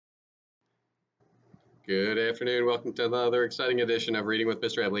Good afternoon. Welcome to another exciting edition of Reading with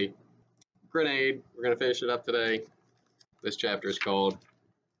Mr. Eble. Grenade. We're going to finish it up today. This chapter is called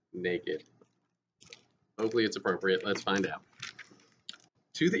Naked. Hopefully it's appropriate. Let's find out.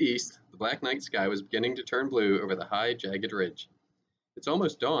 To the east, the black night sky was beginning to turn blue over the high, jagged ridge. It's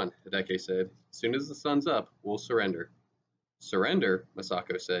almost dawn, Hideki said. As soon as the sun's up, we'll surrender. Surrender?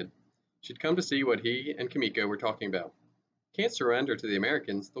 Masako said. She'd come to see what he and Kimiko were talking about. Can't surrender to the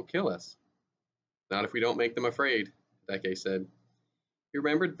Americans. They'll kill us. Not if we don't make them afraid, Hideki said. He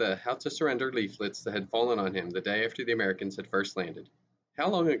remembered the How to Surrender leaflets that had fallen on him the day after the Americans had first landed. How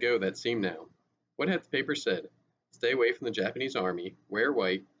long ago that seemed now. What had the paper said? Stay away from the Japanese army, wear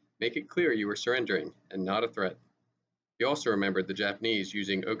white, make it clear you were surrendering, and not a threat. He also remembered the Japanese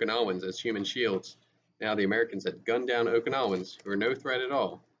using Okinawans as human shields. Now the Americans had gunned down Okinawans, who were no threat at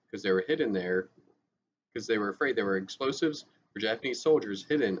all, because they were hidden there, because they were afraid there were explosives or Japanese soldiers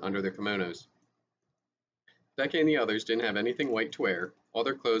hidden under their kimonos. Becky and the others didn't have anything white to wear. All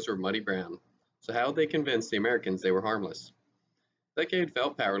their clothes were muddy brown. So how had they convinced the Americans they were harmless? Becky had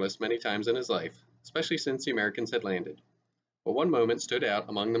felt powerless many times in his life, especially since the Americans had landed. But one moment stood out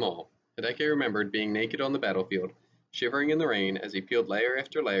among them all. Hideki remembered being naked on the battlefield, shivering in the rain as he peeled layer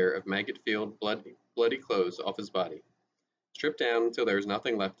after layer of maggot-filled, bloody clothes off his body. Stripped down until there was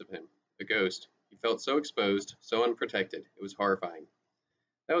nothing left of him. A ghost. He felt so exposed, so unprotected. It was horrifying.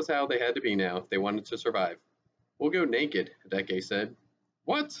 That was how they had to be now if they wanted to survive. We'll go naked, Hideki said.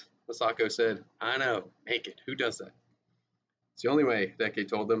 What? Masako said. I know, naked. Who does that? It's the only way, Hideki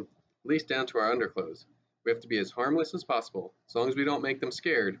told them, at least down to our underclothes. We have to be as harmless as possible. As long as we don't make them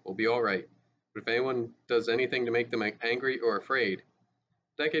scared, we'll be all right. But if anyone does anything to make them angry or afraid,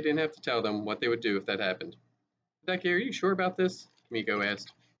 Hideki didn't have to tell them what they would do if that happened. Hideki, are you sure about this? Kimiko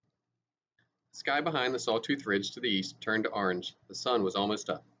asked. The sky behind the Sawtooth Ridge to the east turned to orange. The sun was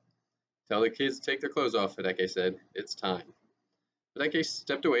almost up. Tell the kids to take their clothes off, Hideki said. It's time. Hideki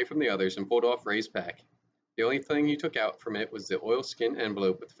stepped away from the others and pulled off Ray's pack. The only thing he took out from it was the oilskin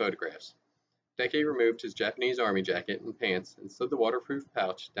envelope with the photographs. Hideki removed his Japanese army jacket and pants and slid the waterproof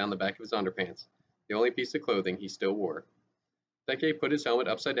pouch down the back of his underpants, the only piece of clothing he still wore. Hideki put his helmet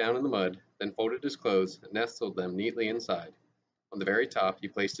upside down in the mud, then folded his clothes and nestled them neatly inside. On the very top, he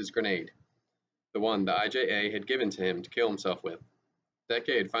placed his grenade, the one the IJA had given to him to kill himself with.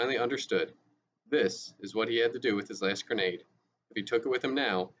 Hideki had finally understood. This is what he had to do with his last grenade. If he took it with him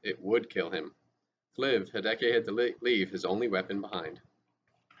now, it would kill him. To live, Hideki had to leave his only weapon behind.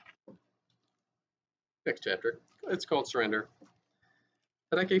 Next chapter. It's called Surrender.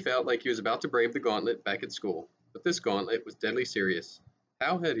 Hideki felt like he was about to brave the gauntlet back at school, but this gauntlet was deadly serious.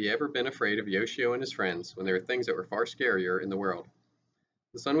 How had he ever been afraid of Yoshio and his friends when there were things that were far scarier in the world?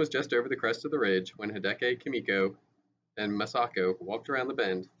 The sun was just over the crest of the ridge when Hideki, Kimiko, and Masako walked around the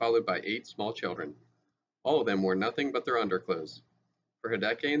bend, followed by 8 small children. All of them wore nothing but their underclothes. For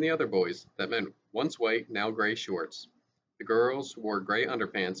Hideki and the other boys, that meant once white, now gray shorts. The girls wore gray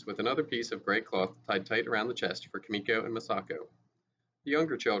underpants with another piece of gray cloth tied tight around the chest for Kimiko and Masako. The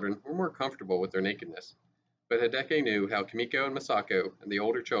younger children were more comfortable with their nakedness, but Hideki knew how Kimiko and Masako and the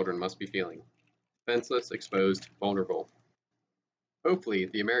older children must be feeling. Defenseless, exposed, vulnerable. Hopefully,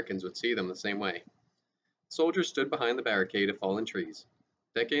 the Americans would see them the same way. Soldiers stood behind the barricade of fallen trees.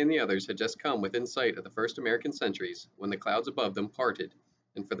 Hideki and the others had just come within sight of the first American sentries when the clouds above them parted,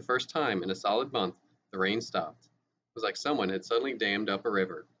 and for the first time in a solid month, the rain stopped. It was like someone had suddenly dammed up a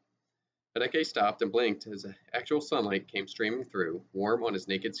river. Hideki stopped and blinked as actual sunlight came streaming through, warm on his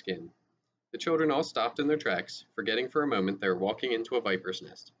naked skin. The children all stopped in their tracks, forgetting for a moment they were walking into a viper's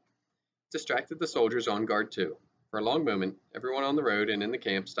nest. It distracted the soldiers on guard too. For a long moment, everyone on the road and in the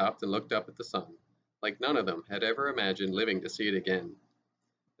camp stopped and looked up at the sun, like none of them had ever imagined living to see it again.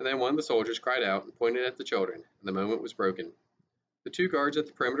 And then one of the soldiers cried out and pointed at the children, and the moment was broken. The 2 guards at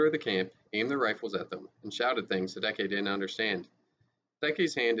the perimeter of the camp aimed their rifles at them and shouted things Hideki didn't understand.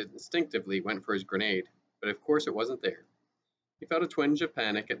 Hideki's hand instinctively went for his grenade, but of course it wasn't there. He felt a twinge of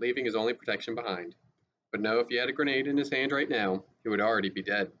panic at leaving his only protection behind. But no, if he had a grenade in his hand right now, he would already be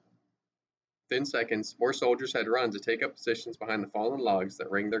dead. Within seconds, more soldiers had run to take up positions behind the fallen logs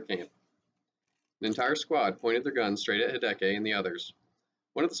that ringed their camp. An entire squad pointed their guns straight at Hideki and the others.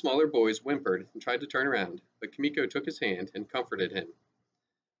 One of the smaller boys whimpered and tried to turn around, but Kimiko took his hand and comforted him.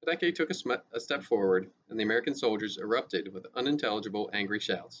 Hideki took a step forward, and the American soldiers erupted with unintelligible, angry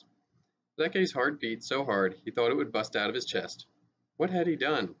shouts. Hideki's heart beat so hard he thought it would bust out of his chest. What had he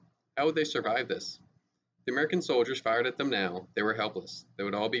done? How would they survive this? If the American soldiers fired at them now, they were helpless. They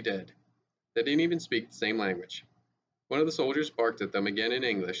would all be dead. They didn't even speak the same language. One of the soldiers barked at them again in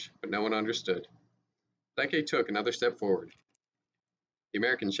English, but no one understood. Hideki took another step forward. The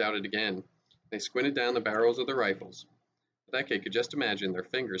Americans shouted again. They squinted down the barrels of their rifles. Hideki could just imagine their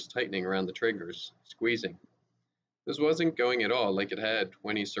fingers tightening around the triggers, squeezing. This wasn't going at all like it had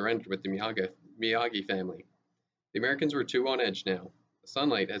when he surrendered with the Miyagi family. The Americans were too on edge now. The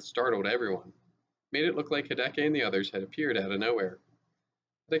sunlight had startled everyone, made it look like Hideki and the others had appeared out of nowhere.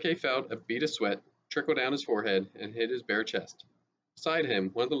 Hideki felt a bead of sweat trickle down his forehead and hit his bare chest. Beside him,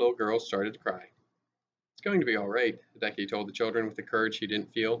 one of the little girls started to cry. It's going to be all right, Hideki told the children with a courage he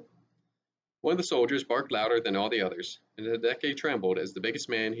didn't feel. One of the soldiers barked louder than all the others, and Hideki trembled as the biggest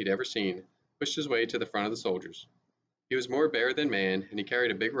man he'd ever seen pushed his way to the front of the soldiers. He was more bear than man, and he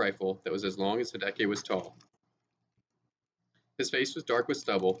carried a big rifle that was as long as Hideki was tall. His face was dark with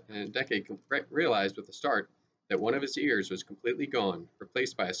stubble, and Hideki realized with a start that one of his ears was completely gone,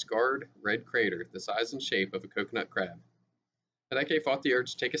 replaced by a scarred, red crater the size and shape of a coconut crab. Hideki fought the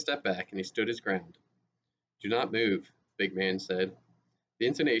urge to take a step back, and he stood his ground. "Do not move," the big man said. The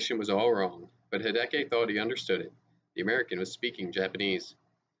intonation was all wrong, but Hideki thought he understood it. The American was speaking Japanese.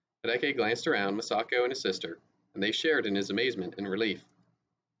 Hideki glanced around Masako and his sister, and they shared in his amazement and relief.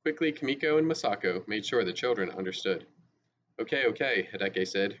 Quickly, Kimiko and Masako made sure the children understood. "Okay, okay," Hideki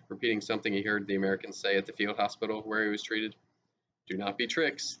said, repeating something he heard the Americans say at the field hospital where he was treated. "Do not be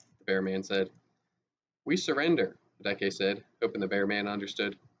tricks," the bear man said. "We surrender," Hideki said, hoping the bear man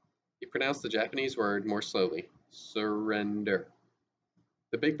understood. He pronounced the Japanese word more slowly. "Surrender."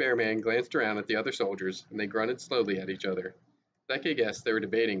 The big bear man glanced around at the other soldiers, and they grunted slowly at each other. Hideki guessed they were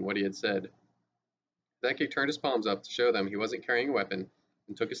debating what he had said. Hideki turned his palms up to show them he wasn't carrying a weapon,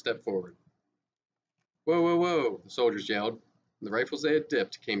 and took a step forward. "Whoa, whoa, whoa," the soldiers yelled, and the rifles they had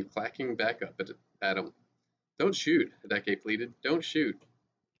dipped came clacking back up at him. "Don't shoot," Hideki pleaded. "Don't shoot."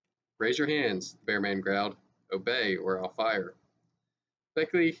 "Raise your hands," the bear man growled. "Obey, or I'll fire."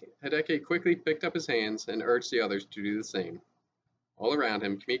 Hideki quickly picked up his hands and urged the others to do the same. All around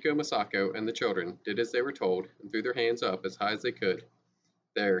him, Kimiko, Masako, and the children did as they were told and threw their hands up as high as they could.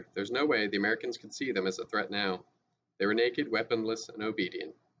 There's no way the Americans could see them as a threat now. They were naked, weaponless, and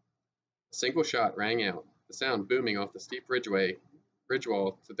obedient. A single shot rang out, the sound booming off the steep ridge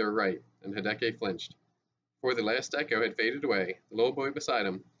wall to their right, and Hideki flinched. Before the last echo had faded away, the little boy beside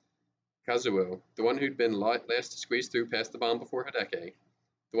him, Kazuo, the one who'd been last to squeeze through past the bomb before Hideki,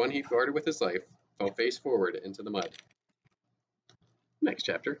 the one he'd guarded with his life, fell face forward into the mud. Next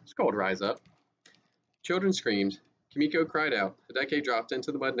chapter is called Rise Up. Children screamed. Kimiko cried out. Hideki dropped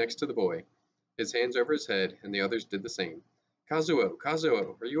into the mud next to the boy, his hands over his head, and the others did the same. "Kazuo,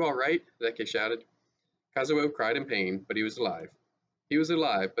 Kazuo, are you all right?" Hideki shouted. Kazuo cried in pain, but he was alive. He was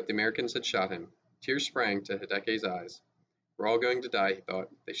alive, but the Americans had shot him. Tears sprang to Hideki's eyes. "We're all going to die," he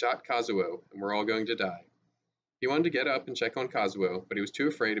thought. "They shot Kazuo, and we're all going to die." He wanted to get up and check on Kazuo, but he was too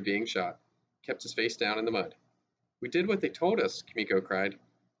afraid of being shot. He kept his face down in the mud. "We did what they told us," Kimiko cried.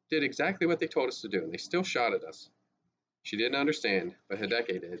 "Did exactly what they told us to do, and they still shot at us." She didn't understand, but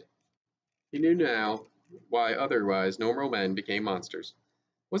Hideki did. He knew now why otherwise normal men became monsters.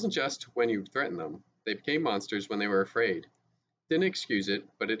 It wasn't just when you threatened them. They became monsters when they were afraid. It didn't excuse it,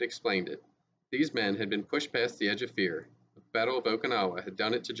 but it explained it. These men had been pushed past the edge of fear. The Battle of Okinawa had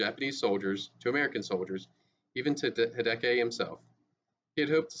done it to Japanese soldiers, to American soldiers, even to Hideki himself. He had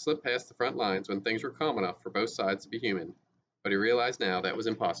hoped to slip past the front lines when things were calm enough for both sides to be human, but he realized now that was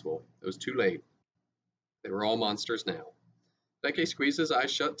impossible. It was too late. They were all monsters now. Hideki squeezed his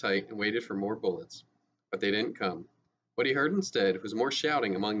eyes shut tight and waited for more bullets, but they didn't come. What he heard instead was more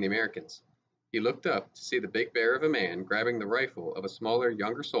shouting among the Americans. He looked up to see the big bear of a man grabbing the rifle of a smaller,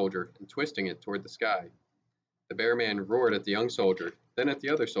 younger soldier and twisting it toward the sky. The bear man roared at the young soldier, then at the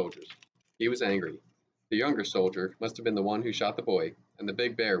other soldiers. He was angry. The younger soldier must have been the one who shot the boy, and the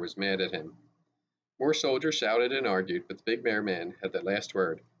big bear was mad at him. More soldiers shouted and argued, but the big bear man had the last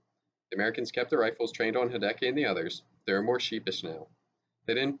word. The Americans kept their rifles trained on Hideki and the others. They were more sheepish now.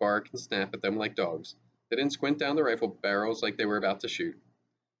 They didn't bark and snap at them like dogs. They didn't squint down the rifle barrels like they were about to shoot.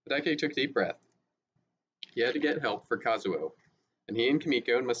 Hideki took a deep breath. He had to get help for Kazuo, and he and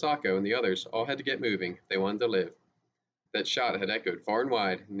Kimiko and Masako and the others all had to get moving if they wanted to live. That shot had echoed far and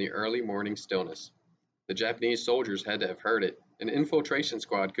wide in the early morning stillness. The Japanese soldiers had to have heard it. An infiltration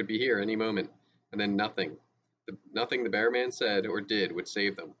squad could be here any moment, and then nothing. Nothing the bear man said or did would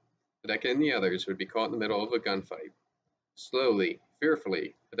save them. Hideki and the others would be caught in the middle of a gunfight. Slowly,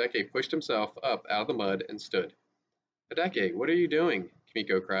 fearfully, Hideki pushed himself up out of the mud and stood. "Hideki, what are you doing?"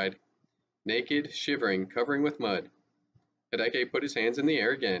 Kimiko cried. Naked, shivering, covering with mud. Hideki put his hands in the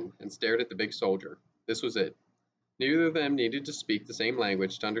air again and stared at the big soldier. This was it. Neither of them needed to speak the same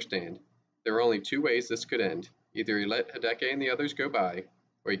language to understand. There were only two ways this could end. Either he let Hideki and the others go by,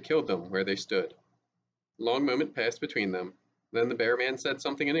 or he killed them where they stood. A long moment passed between them. Then the bear man said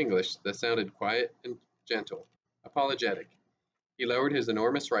something in English that sounded quiet and gentle, apologetic. He lowered his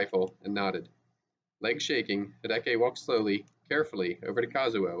enormous rifle and nodded. Legs shaking, Hideki walked slowly, carefully, over to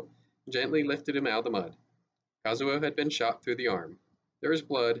Kazuo and gently lifted him out of the mud. Kazuo had been shot through the arm. There was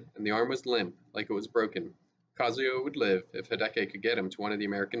blood, and the arm was limp, like it was broken. Kazuo would live if Hideki could get him to one of the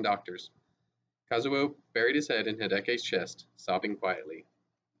American doctors. Kazuo buried his head in Hideki's chest, sobbing quietly.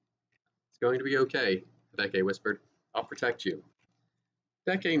 "It's going to be okay," Hideki whispered. "I'll protect you."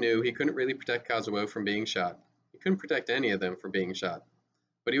 Hideki knew he couldn't really protect Kazuo from being shot. He couldn't protect any of them from being shot.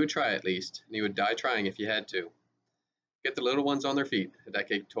 But he would try at least, and he would die trying if he had to. "Get the little ones on their feet,"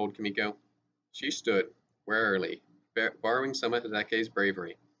 Hideki told Kimiko. She stood, warily, borrowing some of Hideki's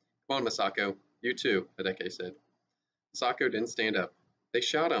bravery. "Come on, Masako. You too," Hideki said. Masako didn't stand up. "They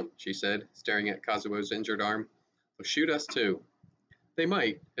shot him," she said, staring at Kazuo's injured arm. "They'll shoot us too." "They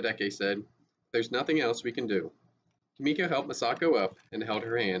might," Hideki said. "There's nothing else we can do." Kimiko helped Masako up and held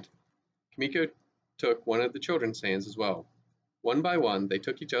her hand. Kimiko took one of the children's hands as well. One by one, they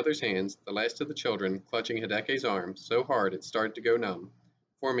took each other's hands, the last of the children clutching Hideki's arm so hard it started to go numb,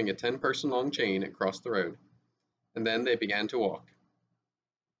 forming a 10-person-long chain across the road. And then they began to walk.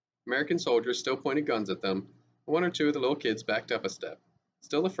 American soldiers still pointed guns at them, and one or two of the little kids backed up a step,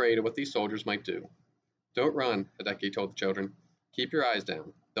 still afraid of what these soldiers might do. "Don't run," Hideki told the children. "Keep your eyes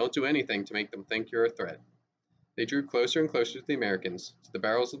down. Don't do anything to make them think you're a threat." They drew closer and closer to the Americans, to the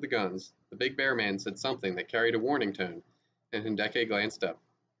barrels of the guns. The big bear man said something that carried a warning tone, and Hideki glanced up.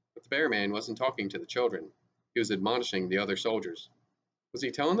 But the bear man wasn't talking to the children. He was admonishing the other soldiers. Was he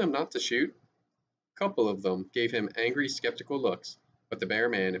telling them not to shoot? A couple of them gave him angry, skeptical looks, but the bear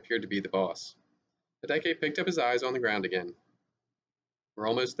man appeared to be the boss. Hideki picked up his eyes on the ground again. "We're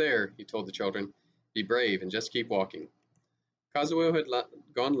almost there," he told the children. "Be brave and just keep walking." Kazuo had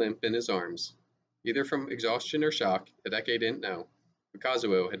gone limp in his arms, either from exhaustion or shock. Hideki didn't know, but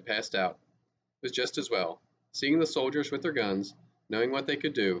Kazuo had passed out. It was just as well. Seeing the soldiers with their guns, knowing what they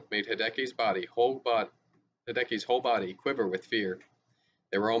could do, made Hideki's whole body quiver with fear.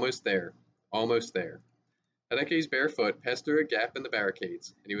 They were almost there. Almost there. Hideki's bare foot passed through a gap in the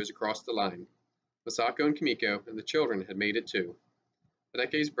barricades, and he was across the line. Masako and Kimiko and the children had made it too.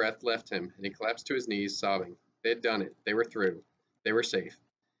 Hideki's breath left him, and he collapsed to his knees, sobbing. They had done it. They were through. They were safe.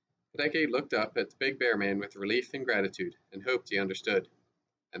 Hideki looked up at the big bear man with relief and gratitude, and hoped he understood.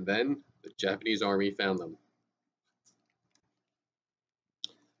 And then the Japanese army found them.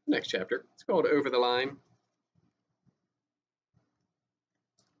 Next chapter. It's called Over the Line.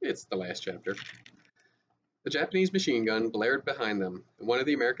 It's the last chapter. The Japanese machine gun blared behind them, and one of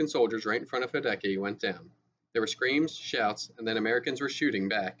the American soldiers right in front of Hideki went down. There were screams, shouts, and then Americans were shooting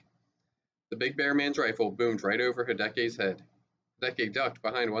back. The big bear man's rifle boomed right over Hideki's head. Hideki ducked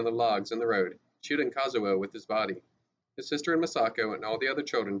behind one of the logs in the road, shooting Kazuo with his body. His sister and Masako and all the other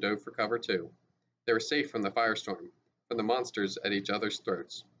children dove for cover too. They were safe from the firestorm, from the monsters at each other's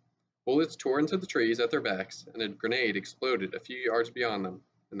throats. Bullets tore into the trees at their backs, and a grenade exploded a few yards beyond them,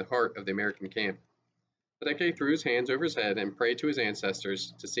 in the heart of the American camp. Hideki threw his hands over his head and prayed to his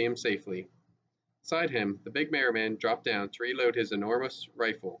ancestors to see him safely. Beside him, the big bear man dropped down to reload his enormous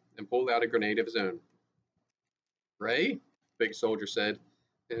rifle and pulled out a grenade of his own. "Ray?" the big soldier said,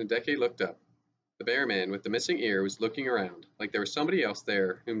 and Hideki looked up. The bear man with the missing ear was looking around, like there was somebody else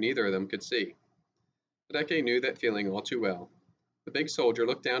there whom neither of them could see. Hideki knew that feeling all too well. The big soldier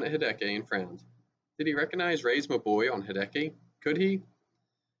looked down at Hideki and frowned. Did he recognize Ray's Maboy on Hideki? Could he?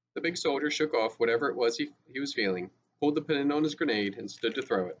 The big soldier shook off whatever it was he was feeling, pulled the pin on his grenade, and stood to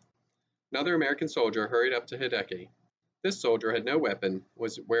throw it. Another American soldier hurried up to Hideki. This soldier had no weapon,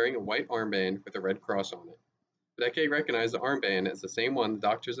 was wearing a white armband with a red cross on it. Hideki recognized the armband as the same one the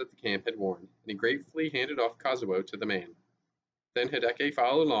doctors at the camp had worn, and he gratefully handed off Kazuo to the man. Then Hideki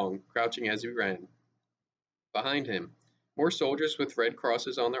followed along, crouching as he ran. Behind him, more soldiers with red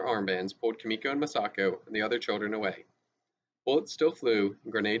crosses on their armbands pulled Kimiko and Masako and the other children away. Bullets still flew,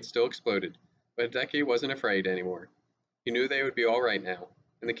 and grenades still exploded, but Hideki wasn't afraid anymore. He knew they would be all right now.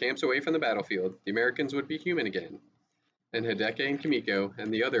 In the camps away from the battlefield, the Americans would be human again, and Hideki and Kimiko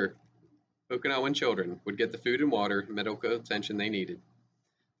and the other Okinawan children would get the food and water and medical attention they needed.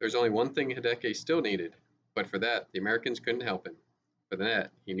 There was only one thing Hideki still needed, but for that, the Americans couldn't help him. For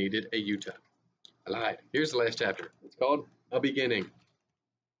that, he needed a Utah. I lied. Here's the last chapter. It's called A Beginning.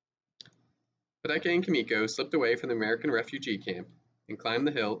 Hideki and Kimiko slipped away from the American refugee camp and climbed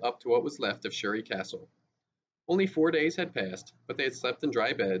the hill up to what was left of Shuri Castle. Only 4 days had passed, but they had slept in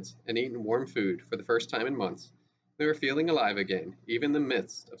dry beds and eaten warm food for the first time in months. They were feeling alive again, even in the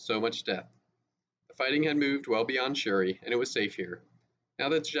midst of so much death. The fighting had moved well beyond Shuri, and it was safe here. Now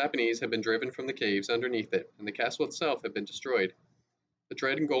that the Japanese had been driven from the caves underneath it, and the castle itself had been destroyed, the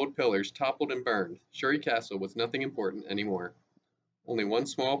red and gold pillars toppled and burned, Shuri Castle was nothing important anymore. Only one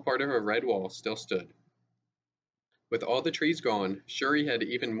small part of a red wall still stood. With all the trees gone, Shuri had an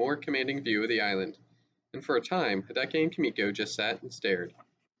even more commanding view of the island, and for a time Hideki and Kimiko just sat and stared.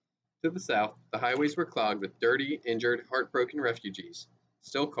 To the south, the highways were clogged with dirty, injured, heartbroken refugees,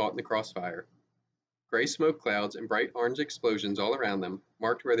 still caught in the crossfire. Gray smoke clouds and bright orange explosions all around them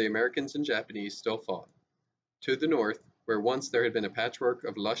marked where the Americans and Japanese still fought. To the north, where once there had been a patchwork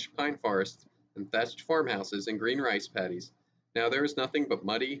of lush pine forests and thatched farmhouses and green rice paddies, now there was nothing but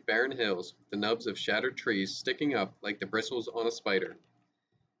muddy, barren hills with the nubs of shattered trees sticking up like the bristles on a spider.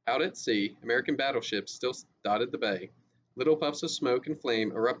 Out at sea, American battleships still dotted the bay, little puffs of smoke and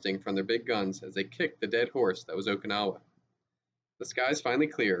flame erupting from their big guns as they kicked the dead horse that was Okinawa. The skies finally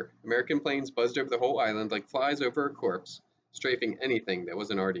clear, American planes buzzed over the whole island like flies over a corpse, strafing anything that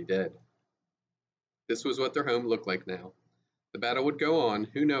wasn't already dead. This was what their home looked like now. The battle would go on,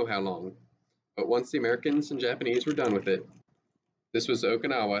 who knew how long, but once the Americans and Japanese were done with it, this was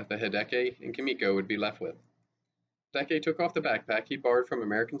Okinawa that Hideki and Kimiko would be left with. Hideki took off the backpack he borrowed from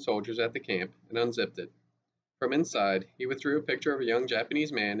American soldiers at the camp and unzipped it. From inside, he withdrew a picture of a young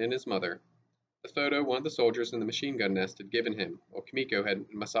Japanese man and his mother, a photo one of the soldiers in the machine gun nest had given him while Kimiko and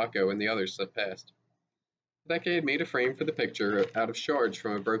Masako and the others slipped past. Hideki had made a frame for the picture out of shards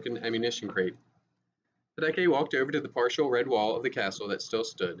from a broken ammunition crate. Hideki walked over to the partial red wall of the castle that still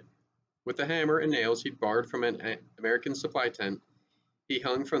stood. With the hammer and nails he'd borrowed from an American supply tent, he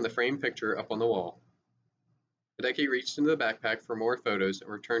hung from the framed picture up on the wall. Hideki reached into the backpack for more photos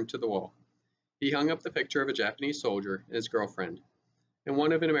and returned to the wall. He hung up the picture of a Japanese soldier and his girlfriend, and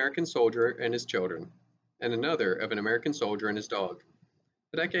one of an American soldier and his children, and another of an American soldier and his dog.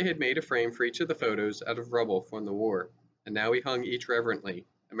 Hideki had made a frame for each of the photos out of rubble from the war, and now he hung each reverently,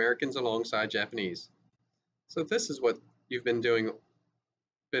 Americans alongside Japanese. So this is what you've been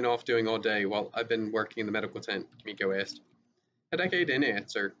off doing all day while I've been working in the medical tent, Kimiko asked. Hideki didn't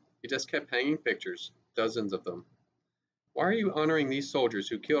answer. He just kept hanging pictures, dozens of them. Why are you honoring these soldiers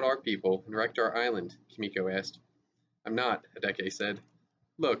who killed our people and wrecked our island? Kimiko asked. I'm not, Hideki said.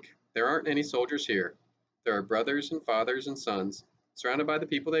 Look, there aren't any soldiers here. There are brothers and fathers and sons, surrounded by the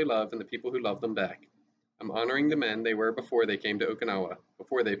people they love and the people who love them back. I'm honoring the men they were before they came to Okinawa,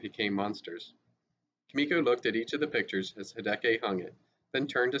 before they became monsters. Kimiko looked at each of the pictures as Hideki hung it, then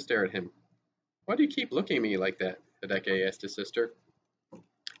turned to stare at him. Why do you keep looking at me like that? Hideki asked his sister.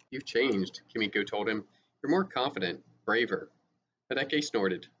 You've changed, Kimiko told him. You're more confident, braver. Hideki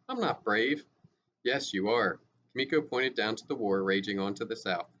snorted. I'm not brave. Yes, you are. Kimiko pointed down to the war raging on to the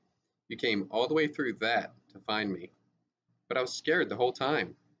south. You came all the way through that to find me. But I was scared the whole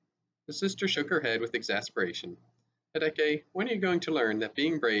time. The sister shook her head with exasperation. Hideki, when are you going to learn that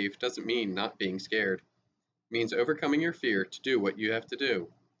being brave doesn't mean not being scared? It means overcoming your fear to do what you have to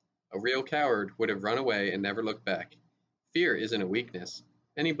do. A real coward would have run away and never looked back. Fear isn't a weakness.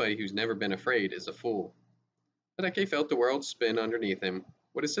 Anybody who's never been afraid is a fool. Hideki felt the world spin underneath him.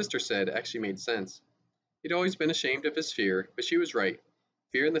 What his sister said actually made sense. He'd always been ashamed of his fear, but she was right.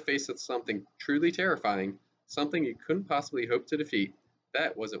 Fear in the face of something truly terrifying, something you couldn't possibly hope to defeat,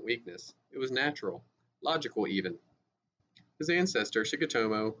 that wasn't weakness. It was natural, logical even. His ancestor,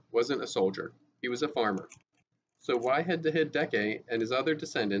 Shigetomo, wasn't a soldier. He was a farmer. So why had the Hideki and his other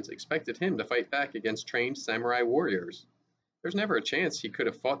descendants expected him to fight back against trained samurai warriors? There's never a chance he could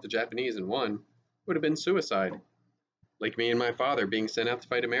have fought the Japanese and won. It would have been suicide. Like me and my father being sent out to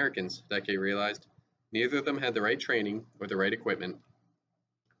fight Americans, Hideki realized. Neither of them had the right training or the right equipment.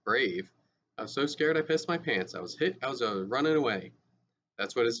 Brave? I was so scared I pissed my pants. I was running away.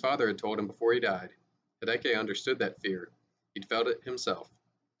 That's what his father had told him before he died. Hideki understood that fear. He'd felt it himself.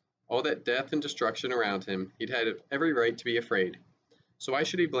 All that death and destruction around him, he'd had every right to be afraid. So why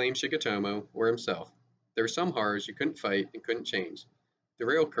should he blame Shigetomo or himself? There were some horrors you couldn't fight and couldn't change. The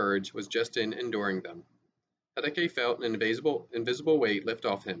real courage was just in enduring them. Hideki felt an invisible weight lift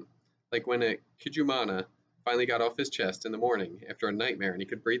off him, like when a Kijumana finally got off his chest in the morning after a nightmare and he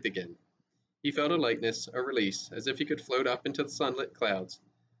could breathe again. He felt a lightness, a release, as if he could float up into the sunlit clouds.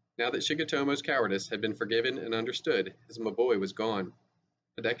 Now that Shigetomo's cowardice had been forgiven and understood, his Maboi was gone.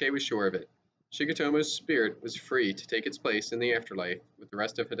 Hideki was sure of it. Shigetomo's spirit was free to take its place in the afterlife with the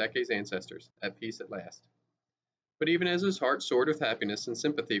rest of Hideki's ancestors, at peace at last. But even as his heart soared with happiness and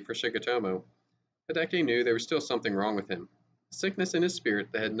sympathy for Shigetomo, Hideki knew there was still something wrong with him. A sickness in his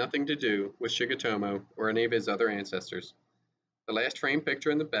spirit that had nothing to do with Shigetomo or any of his other ancestors. The last framed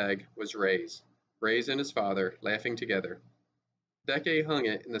picture in the bag was Ray's and his father, laughing together. Hideki hung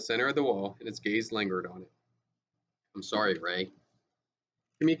it in the center of the wall, and his gaze lingered on it. I'm sorry, Ray.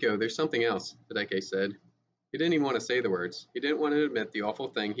 Kimiko, there's something else, Hideki said. He didn't even want to say the words. He didn't want to admit the awful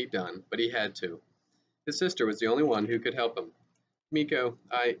thing he'd done, but he had to. His sister was the only one who could help him. Kimiko,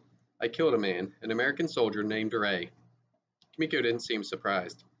 I killed a man, an American soldier named Ray. Kimiko didn't seem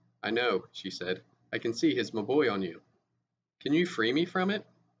surprised. I know, she said. I can see his Maboy on you. Can you free me from it?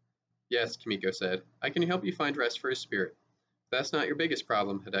 Yes, Kimiko said. I can help you find rest for his spirit. That's not your biggest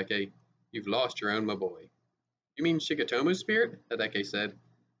problem, Hideki. You've lost your own Maboy. You mean Shigetomo's spirit? Hideki said.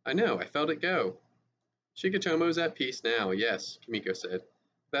 I know, I felt it go. Shigetomo's at peace now, yes, Kimiko said.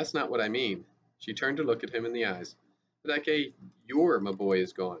 That's not what I mean. She turned to look at him in the eyes. Hideki, your Maboy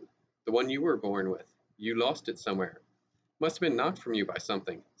is gone. The one you were born with. You lost it somewhere. Must have been knocked from you by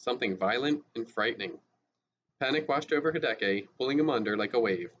something. Something violent and frightening. Panic washed over Hideki, pulling him under like a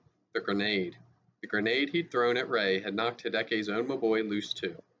wave. The grenade. The grenade he'd thrown at Ray had knocked Hideki's own Maboy loose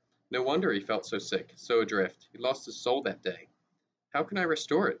too. No wonder he felt so sick, so adrift. He lost his soul that day. How can I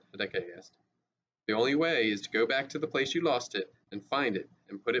restore it? Hideki asked. The only way is to go back to the place you lost it and find it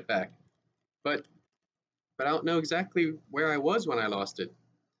and put it back. But I don't know exactly where I was when I lost it.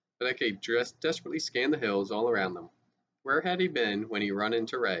 Hideki desperately scanned the hills all around them. Where had he been when he run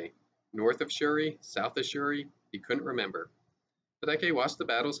into Ray? North of Shuri? South of Shuri? He couldn't remember. Hideki watched the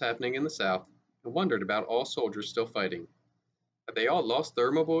battles happening in the south and wondered about all soldiers still fighting. Had they all lost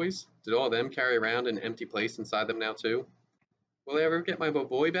their Maboys? Did all of them carry around an empty place inside them now too? Will I ever get my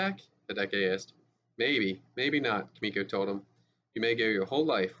Maboy back? Hideki asked. Maybe, maybe not, Kimiko told him. You may go your whole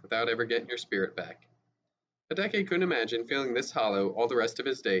life without ever getting your spirit back. Hideki couldn't imagine feeling this hollow all the rest of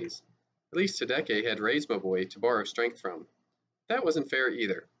his days. At least Hideki had Ray's Maboy to borrow strength from. That wasn't fair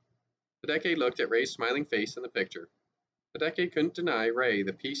either. Hideki looked at Ray's smiling face in the picture. Hideki couldn't deny Ray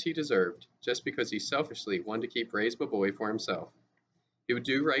the peace he deserved just because he selfishly wanted to keep Ray's Maboy for himself. He would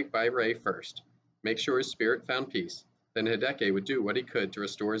do right by Ray first, make sure his spirit found peace, then Hideki would do what he could to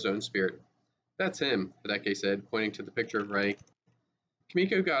restore his own spirit. That's him, Hideki said, pointing to the picture of Ray.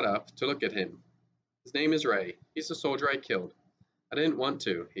 Kimiko got up to look at him. His name is Ray. He's the soldier I killed. I didn't want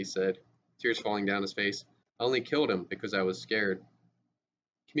to, he said, tears falling down his face. I only killed him because I was scared.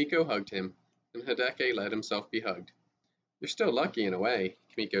 Kimiko hugged him, and Hideki let himself be hugged. You're still lucky in a way,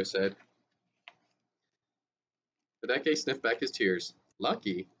 Kimiko said. Hideki sniffed back his tears.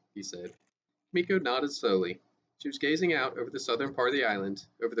 Lucky, he said. Kimiko nodded slowly. She was gazing out over the southern part of the island,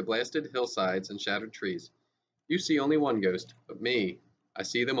 over the blasted hillsides and shattered trees. You see only one ghost, but me. I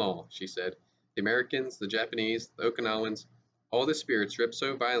see them all, she said. The Americans, the Japanese, the Okinawans, all the spirits ripped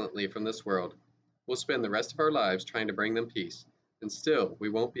so violently from this world. We'll spend the rest of our lives trying to bring them peace, and still we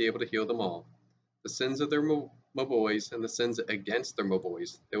won't be able to heal them all. The sins of their Maboys and the sins against their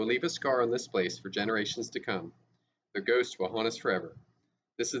Maboys, they will leave a scar on this place for generations to come. Their ghosts will haunt us forever.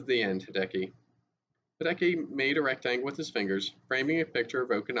 This is the end, Hideki. Hideki made a rectangle with his fingers, framing a picture of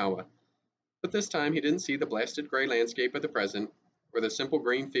Okinawa. But this time he didn't see the blasted gray landscape of the present, or the simple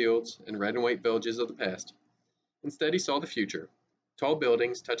green fields and red and white villages of the past. Instead he saw the future. Tall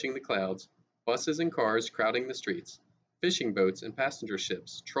buildings touching the clouds, buses and cars crowding the streets, fishing boats and passenger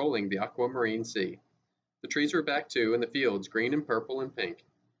ships trolling the aquamarine sea. The trees were back too, and the fields green and purple and pink.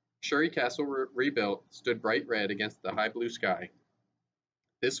 Shuri Castle rebuilt stood bright red against the high blue sky.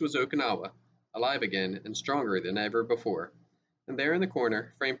 This was Okinawa, alive again and stronger than ever before. And there in the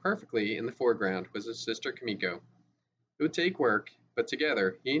corner, framed perfectly in the foreground, was his sister Kimiko. It would take work, but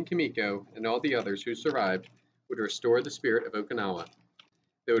together, he and Kimiko and all the others who survived would restore the spirit of Okinawa.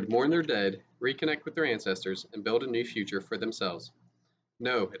 They would mourn their dead, reconnect with their ancestors, and build a new future for themselves.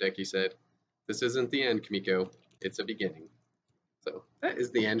 No, Hideki said. This isn't the end, Kimiko. It's a beginning. So that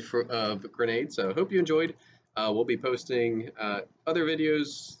is the end of Grenade. So hope you enjoyed. We'll be posting other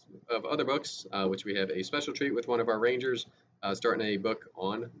videos of other books, which we have a special treat with one of our rangers starting a book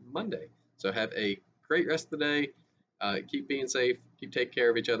on Monday. So have a great rest of the day. Keep being safe. Keep taking care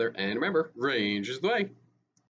of each other. And remember, range is the way.